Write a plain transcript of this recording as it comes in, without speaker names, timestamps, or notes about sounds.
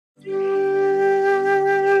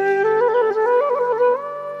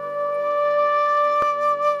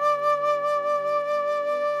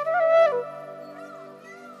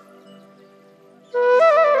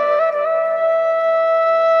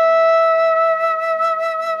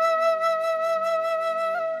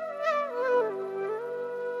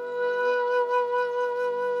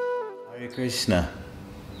Krishna.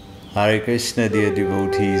 Hare Krishna, dear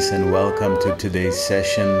devotees, and welcome to today's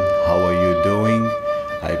session. How are you doing?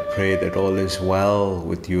 I pray that all is well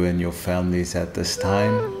with you and your families at this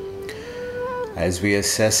time. As we are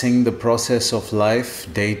assessing the process of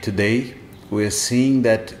life day to day, we are seeing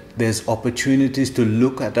that there's opportunities to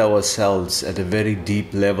look at ourselves at a very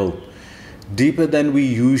deep level, deeper than we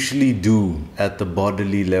usually do at the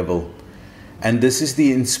bodily level. And this is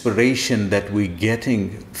the inspiration that we're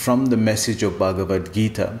getting from the message of Bhagavad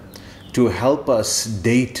Gita to help us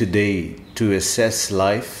day to day to assess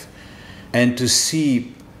life and to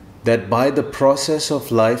see that by the process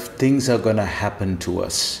of life, things are going to happen to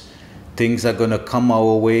us. Things are going to come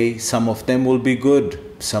our way. Some of them will be good,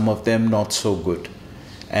 some of them not so good.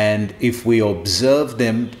 And if we observe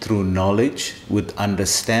them through knowledge, with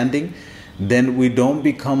understanding, then we don't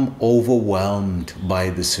become overwhelmed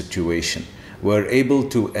by the situation. We're able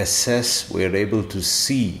to assess, we're able to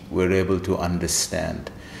see, we're able to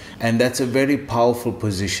understand. And that's a very powerful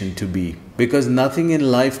position to be, because nothing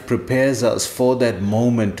in life prepares us for that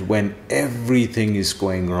moment when everything is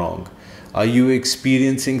going wrong. Are you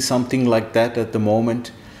experiencing something like that at the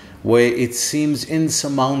moment, where it seems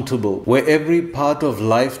insurmountable, where every part of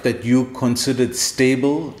life that you considered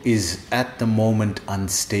stable is at the moment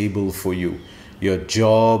unstable for you? Your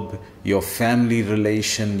job, your family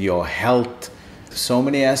relation, your health, so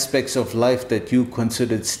many aspects of life that you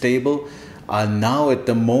considered stable are now at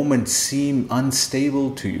the moment seem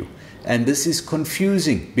unstable to you. And this is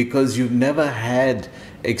confusing because you've never had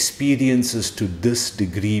experiences to this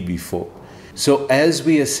degree before. So as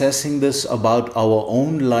we're assessing this about our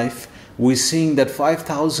own life, we're seeing that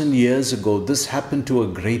 5,000 years ago, this happened to a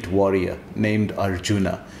great warrior named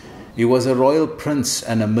Arjuna. He was a royal prince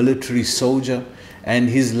and a military soldier, and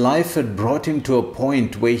his life had brought him to a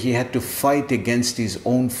point where he had to fight against his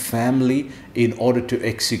own family in order to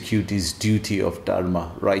execute his duty of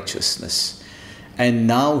dharma, righteousness. And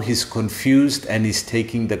now he's confused and he's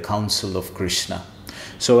taking the counsel of Krishna.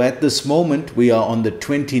 So at this moment, we are on the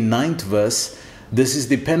 29th verse. This is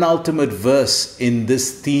the penultimate verse in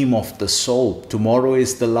this theme of the soul. Tomorrow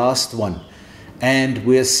is the last one. And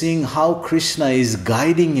we are seeing how Krishna is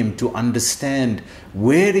guiding him to understand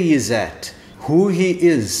where he is at, who he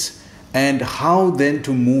is, and how then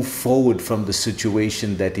to move forward from the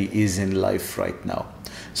situation that he is in life right now.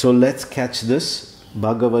 So let's catch this.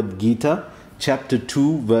 Bhagavad Gita, chapter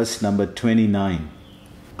 2, verse number 29.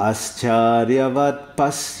 Ascharyavat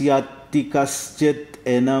pasyati kaschit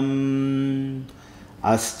enam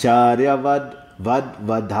ascharyavat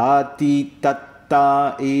vadvadhati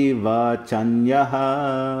tatta eva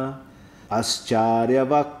chanyaha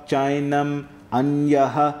ascharyavat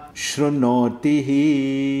anyaha shrunotihi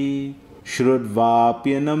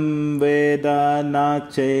shrudvapyanam veda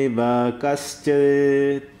nacheva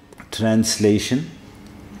kaschit. Translation: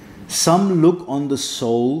 some look on the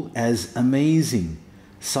soul as amazing,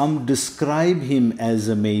 some describe him as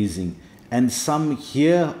amazing, and some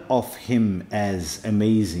hear of him as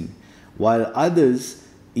amazing, while others,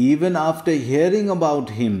 even after hearing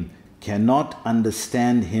about him, cannot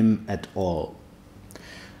understand him at all.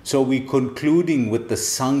 So we're concluding with the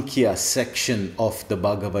Sankhya section of the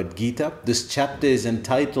Bhagavad Gita. This chapter is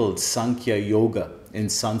entitled Sankhya Yoga in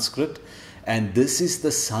Sanskrit, and this is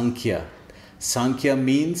the Sankhya. Sankhya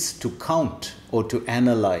means to count or to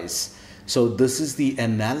analyze. So this is the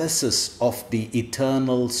analysis of the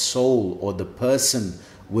eternal soul or the person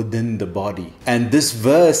within the body. And this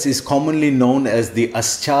verse is commonly known as the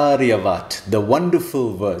Ascharyavat, the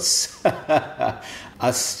wonderful verse.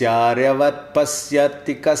 Ascharyavat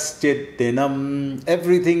pasyati kaschit dinam.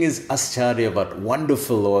 Everything is Ascharyavat,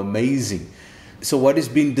 wonderful or amazing. So what is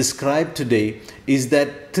being described today is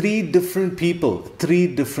that three different people, three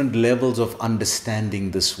different levels of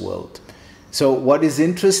understanding this world. So what is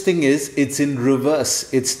interesting is it's in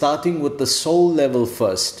reverse. It's starting with the soul level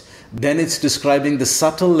first. Then it's describing the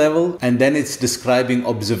subtle level, and then it's describing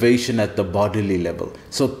observation at the bodily level.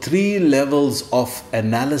 So three levels of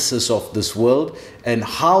analysis of this world and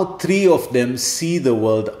how three of them see the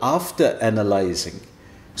world after analyzing.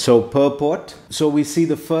 So purport. So we see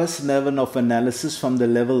the first level of analysis from the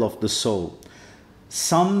level of the soul.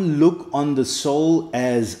 Some look on the soul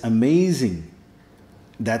as amazing.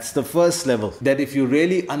 That's the first level. That if you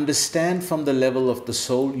really understand from the level of the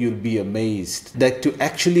soul, you'll be amazed. That to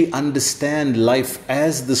actually understand life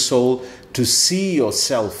as the soul, to see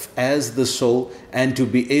yourself as the soul, and to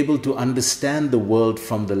be able to understand the world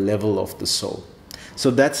from the level of the soul.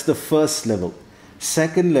 So that's the first level.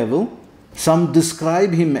 Second level, some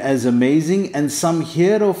describe him as amazing and some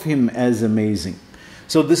hear of him as amazing.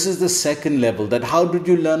 So this is the second level, that how did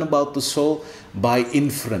you learn about the soul? By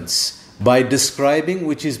inference. By describing,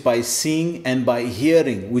 which is by seeing, and by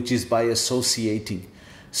hearing, which is by associating.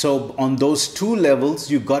 So on those two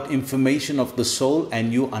levels, you got information of the soul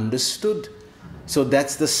and you understood. So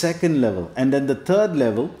that's the second level. And then the third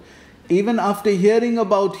level, even after hearing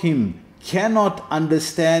about him, cannot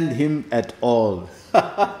understand him at all.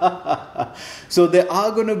 So there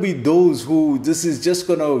are going to be those who this is just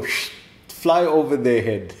going to fly over their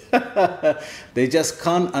head. They just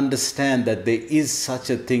can't understand that there is such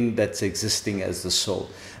a thing that's existing as the soul.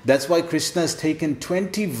 That's why Krishna has taken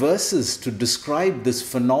 20 verses to describe this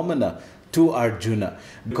phenomena to Arjuna.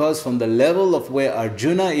 Because from the level of where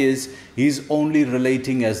Arjuna is, he's only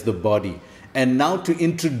relating as the body. And now to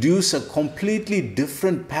introduce a completely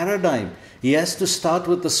different paradigm, he has to start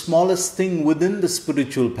with the smallest thing within the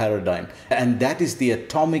spiritual paradigm. And that is the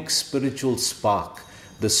atomic spiritual spark,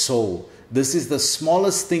 the soul. This is the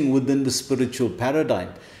smallest thing within the spiritual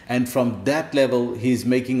paradigm. And from that level, he is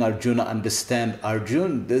making Arjuna understand,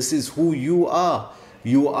 Arjun, this is who you are.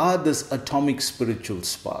 You are this atomic spiritual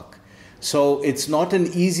spark. So it's not an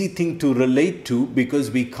easy thing to relate to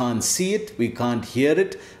because we can't see it, we can't hear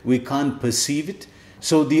it, we can't perceive it.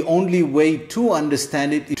 So the only way to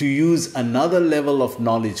understand it is to use another level of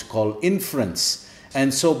knowledge called inference.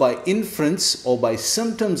 And so by inference or by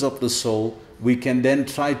symptoms of the soul, we can then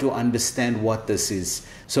try to understand what this is.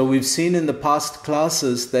 So we've seen in the past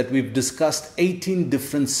classes that we've discussed 18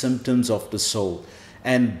 different symptoms of the soul.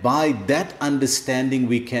 And by that understanding,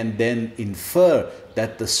 we can then infer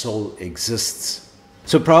that the soul exists.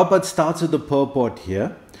 So Prabhupada starts with the purport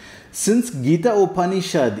here. Since Gita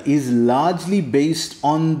Upanishad is largely based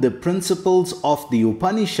on the principles of the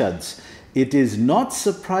Upanishads, it is not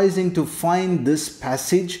surprising to find this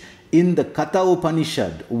passage in the Katha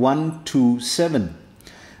Upanishad 1-2-7.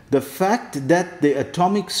 The fact that the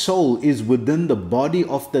atomic soul is within the body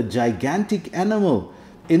of the gigantic animal,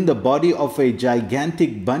 in the body of a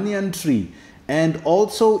gigantic banyan tree, and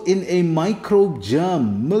also in a microbe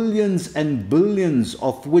germ, millions and billions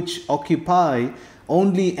of which occupy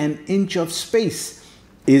only an inch of space,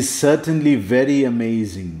 is certainly very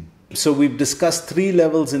amazing. So we've discussed 3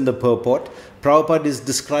 levels in the purport. Prabhupada is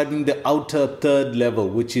describing the outer third level,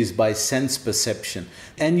 which is by sense perception.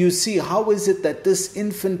 And you see, how is it that this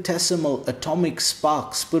infinitesimal atomic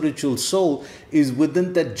spark, spiritual soul, is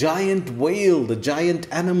within the giant whale, the giant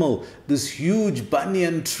animal, this huge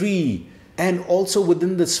banyan tree, and also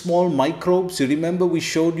within the small microbes. You remember we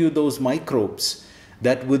showed you those microbes,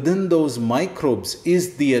 that within those microbes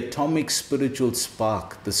is the atomic spiritual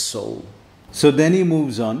spark, the soul. So then he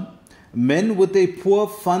moves on. Men with a poor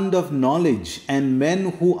fund of knowledge and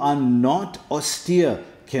men who are not austere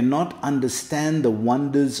cannot understand the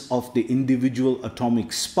wonders of the individual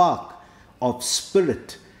atomic spark of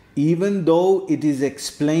spirit, even though it is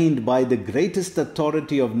explained by the greatest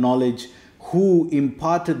authority of knowledge, who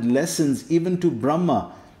imparted lessons even to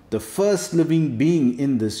Brahma, the first living being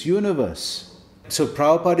in this universe. So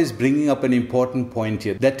Prabhupada is bringing up an important point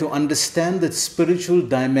here, that to understand the spiritual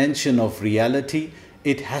dimension of reality,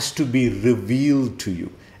 it has to be revealed to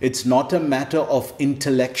you. It's not a matter of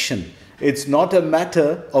intellection. It's not a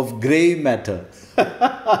matter of grey matter.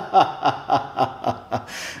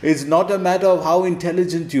 It's not a matter of how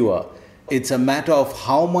intelligent you are. It's a matter of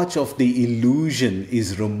how much of the illusion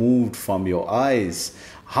is removed from your eyes.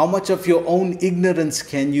 How much of your own ignorance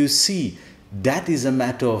can you see? That is a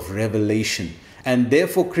matter of revelation. And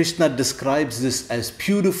therefore Krishna describes this as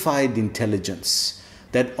purified intelligence.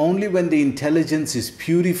 That only when the intelligence is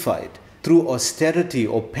purified through austerity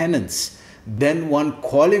or penance, then one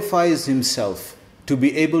qualifies himself to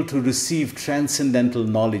be able to receive transcendental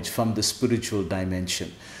knowledge from the spiritual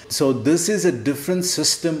dimension. So this is a different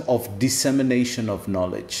system of dissemination of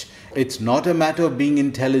knowledge. It's not a matter of being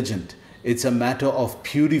intelligent. It's a matter of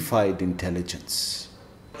purified intelligence.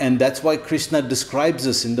 And that's why Krishna describes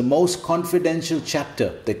us in the most confidential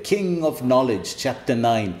chapter, the King of Knowledge, chapter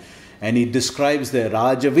 9. And he describes the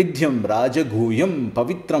Raja Vidyam, Raja Ghuyam,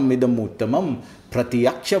 Pavitram Idam Uttamam,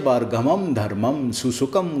 Pratiyaksha Vargamam Dharmam,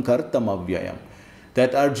 Susukam Kartam Avyayam.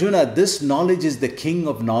 That Arjuna, this knowledge is the king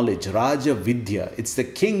of knowledge, Raja Vidya. It's the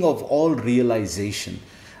king of all realization.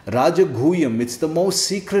 Raja Ghuyam, it's the most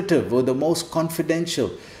secretive or the most confidential.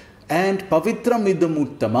 And Pavitram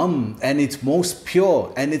Idam Uttamam, and it's most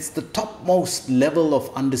pure, and it's the topmost level of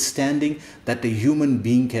understanding that a human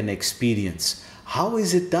being can experience. How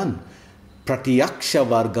is it done? Pratyaksha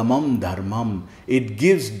Vargamam Dharmam. It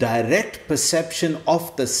gives direct perception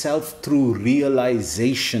of the self through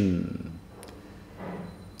realization.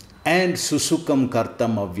 And Susukam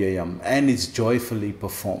Kartam Avyayam. And it's joyfully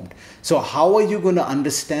performed. So how are you going to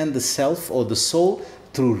understand the self or the soul?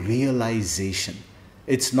 Through realization.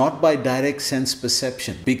 It's not by direct sense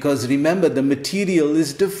perception. Because remember, the material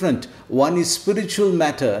is different. One is spiritual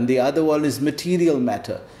matter and the other one is material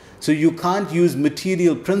matter. So you can't use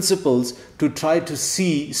material principles to try to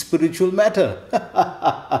see spiritual matter.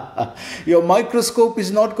 Your microscope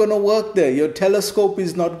is not going to work there. Your telescope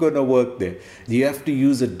is not going to work there. You have to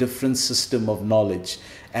use a different system of knowledge.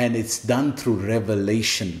 And it's done through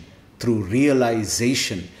revelation, through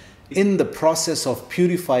realization. In the process of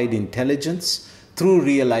purified intelligence, through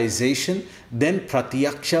realization, then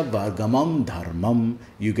pratyaksha vargamam dharmam,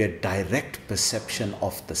 you get direct perception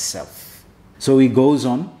of the self. So he goes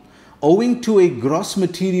on. Owing to a gross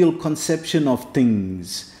material conception of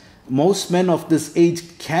things, most men of this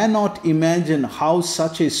age cannot imagine how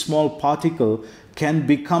such a small particle can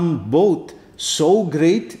become both so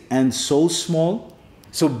great and so small.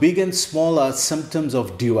 So big and small are symptoms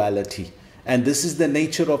of duality. And this is the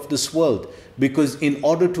nature of this world. Because in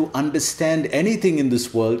order to understand anything in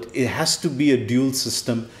this world, it has to be a dual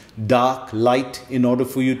system. Dark, light in order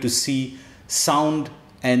for you to see, sound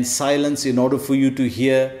and silence in order for you to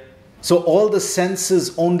hear. So all the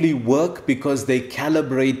senses only work because they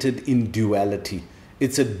calibrated in duality.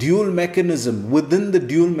 It's a dual mechanism. Within the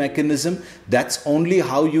dual mechanism, that's only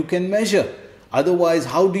how you can measure. Otherwise,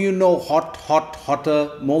 how do you know hot, hot,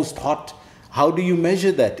 hotter, most hot? How do you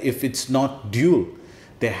measure that if it's not dual?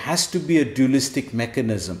 There has to be a dualistic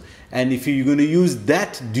mechanism. And if you're going to use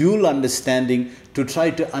that dual understanding to try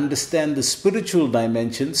to understand the spiritual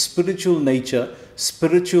dimension, spiritual nature,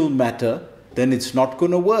 spiritual matter, then it's not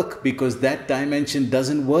going to work, because that dimension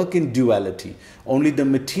doesn't work in duality. Only the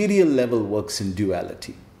material level works in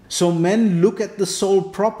duality. So men look at the soul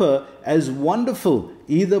proper as wonderful,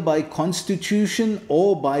 either by constitution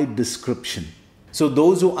or by description. So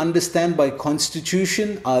those who understand by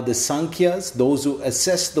constitution are the Sankhyas, those who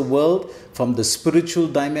assess the world from the spiritual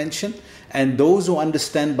dimension, and those who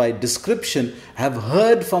understand by description have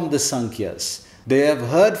heard from the Sankhyas. They have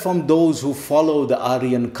heard from those who follow the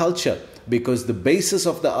Aryan culture, because the basis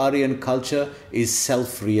of the Aryan culture is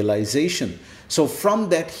self-realization. So from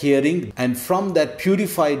that hearing and from that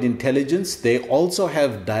purified intelligence, they also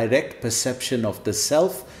have direct perception of the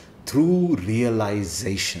self through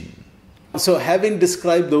realization. So having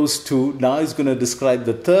described those two, now he's going to describe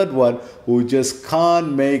the third one, who just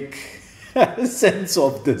can't make sense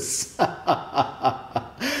of this.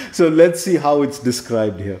 So let's see how it's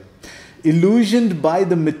described here. Illusioned by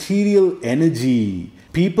the material energy,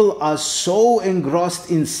 people are so engrossed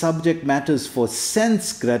in subject matters for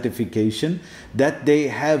sense gratification that they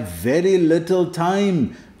have very little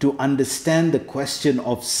time to understand the question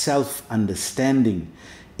of self-understanding,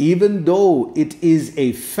 even though it is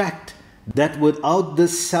a fact that without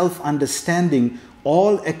this self-understanding,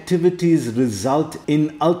 all activities result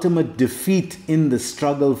in ultimate defeat in the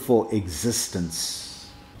struggle for existence.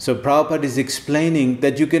 So Prabhupada is explaining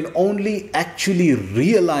that you can only actually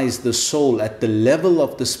realize the soul at the level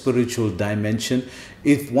of the spiritual dimension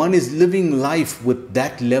if one is living life with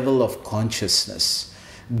that level of consciousness.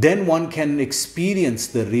 Then one can experience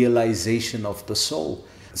the realization of the soul.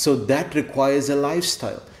 So that requires a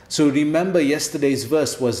lifestyle. So remember, yesterday's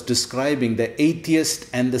verse was describing the atheist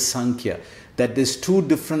and the Sankhya, that there's two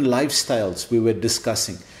different lifestyles we were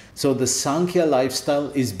discussing. So the Sankhya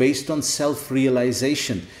lifestyle is based on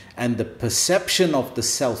self-realization and the perception of the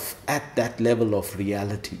self at that level of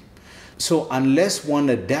reality. So unless one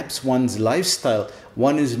adapts one's lifestyle,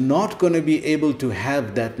 one is not going to be able to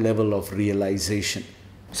have that level of realization.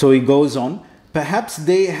 So he goes on, perhaps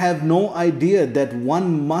they have no idea that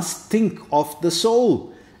one must think of the soul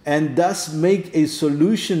and thus make a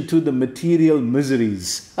solution to the material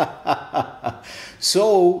miseries.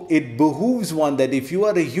 So it behooves one that if you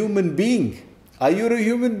are a human being, are you a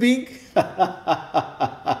human being?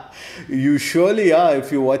 You surely are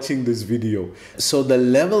if you're watching this video. So the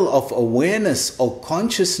level of awareness or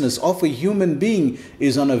consciousness of a human being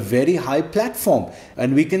is on a very high platform.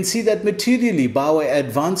 And we can see that materially by our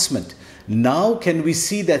advancement. Now can we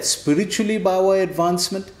see that spiritually by our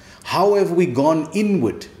advancement? How have we gone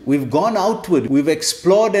inward? We've gone outward. We've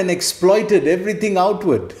explored and exploited everything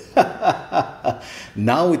outward.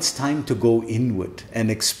 Now it's time to go inward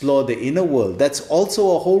and explore the inner world. That's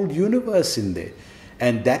also a whole universe in there.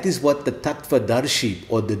 And that is what the Tattvadarshi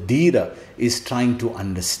or the Dhira is trying to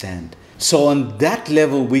understand. So on that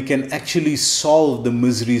level, we can actually solve the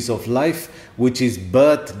miseries of life, which is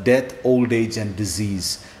birth, death, old age, and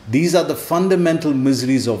disease. These are the fundamental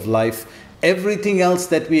miseries of life. Everything else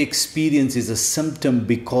that we experience is a symptom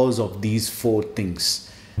because of these four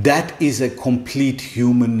things. That is a complete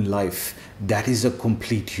human life. That is a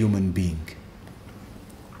complete human being.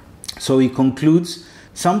 So he concludes,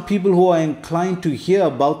 Some people who are inclined to hear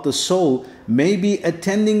about the soul may be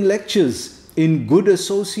attending lectures in good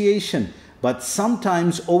association, but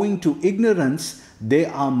sometimes owing to ignorance, they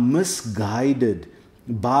are misguided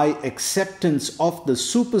by acceptance of the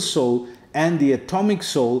super soul and the atomic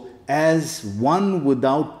soul as one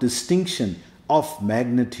without distinction of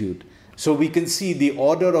magnitude. So we can see the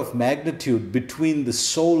order of magnitude between the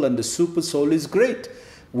soul and the super soul is great,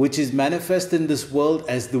 which is manifest in this world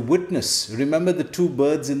as the witness. Remember the two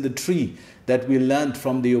birds in the tree that we learned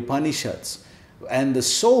from the Upanishads. And the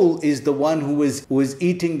soul is the one who is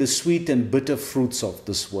eating the sweet and bitter fruits of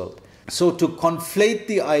this world. So to conflate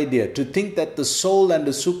the idea, to think that the soul and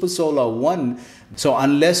the super soul are one, so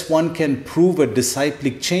unless one can prove a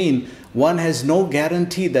disciplic chain, one has no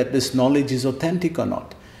guarantee that this knowledge is authentic or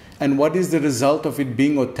not. And what is the result of it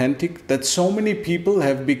being authentic? That so many people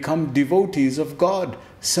have become devotees of God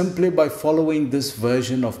simply by following this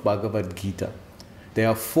version of Bhagavad Gita. There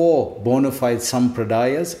are 4 bona fide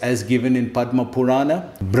sampradayas as given in Padma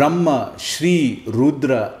Purana: Brahma, Shri,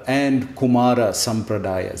 Rudra and Kumara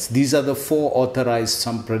sampradayas. These are the 4 authorized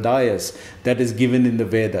sampradayas that is given in the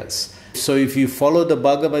Vedas. So if you follow the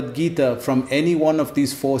Bhagavad Gita from any one of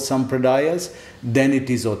these 4 sampradayas, then it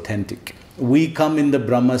is authentic. We come in the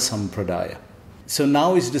Brahma sampradaya. So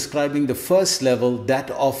now he's describing the first level, that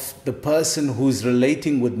of the person who is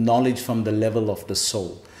relating with knowledge from the level of the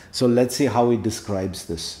soul. So let's see how he describes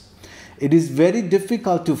this. It is very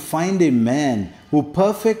difficult to find a man who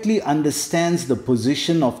perfectly understands the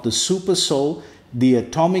position of the super soul, the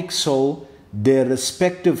atomic soul, their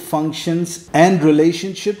respective functions and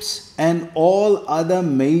relationships, and all other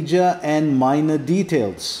major and minor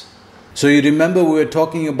details. So you remember we were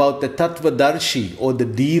talking about the Tattvadarshi or the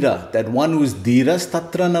Dhira, that one who is Dhiras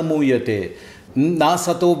Tatra Namuyate. Na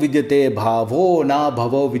sato vidyate bhavo, na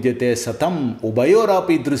bhavo vidyate satam,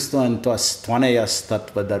 ubayorapi dristvantas tvanayas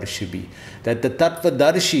tattvadarshibhi. That the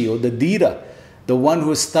Tattvadarshi or the Dhira, the one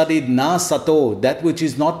who studied na sato, that which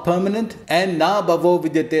is not permanent, and na bhavo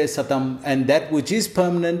vidyate satam, and that which is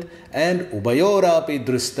permanent, and ubayorapi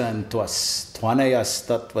dristvantas tvanayas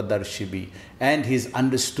tattvadarshibhi, and he's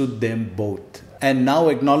understood them both. And now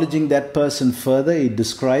acknowledging that person further, he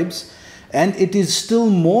describes, and it is still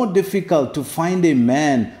more difficult to find a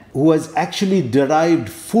man who has actually derived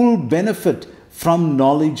full benefit from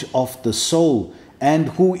knowledge of the soul and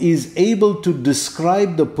who is able to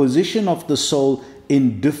describe the position of the soul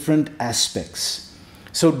in different aspects.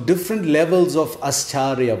 So different levels of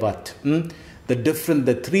ascharyavat,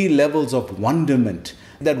 the 3 levels of wonderment.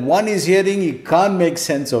 That one is hearing, he can't make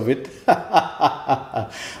sense of it.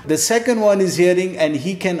 The second one is hearing and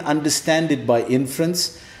he can understand it by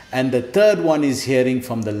inference. And the third one is hearing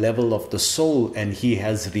from the level of the soul and he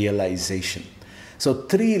has realization. So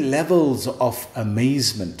 3 levels of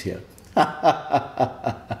amazement here.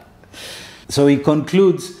 So he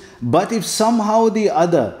concludes, but if somehow the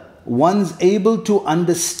other one's able to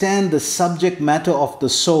understand the subject matter of the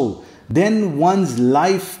soul, then one's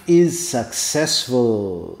life is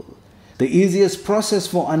successful. The easiest process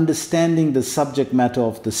for understanding the subject matter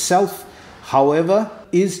of the self, however,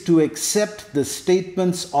 is to accept the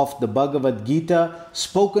statements of the Bhagavad Gita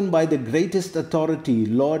spoken by the greatest authority,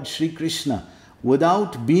 Lord Sri Krishna,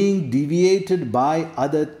 without being deviated by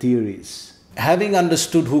other theories. Having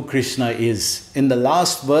understood who Krishna is, in the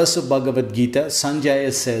last verse of Bhagavad Gita,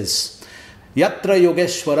 Sanjaya says, Yatra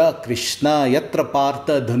Yogeshwara Krishna, Yatra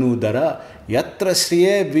Partha Dhanudara, Yatra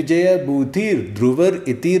Sriya Vijaya Bhutir, Dhruvar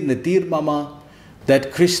Itir Nitir Mama.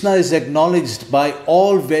 That Krishna is acknowledged by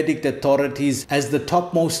all Vedic authorities as the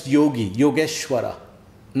topmost yogi, Yogeshwara.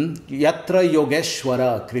 Yatra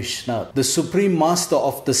Yogeshwara Krishna, the supreme master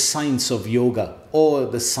of the science of yoga or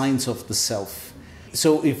the science of the self.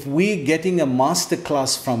 So if we're getting a master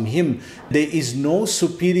class from him, there is no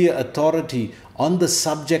superior authority on the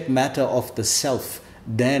subject matter of the self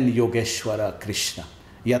than Yogeshwara Krishna.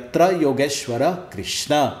 Yatra Yogeshwara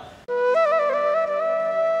Krishna.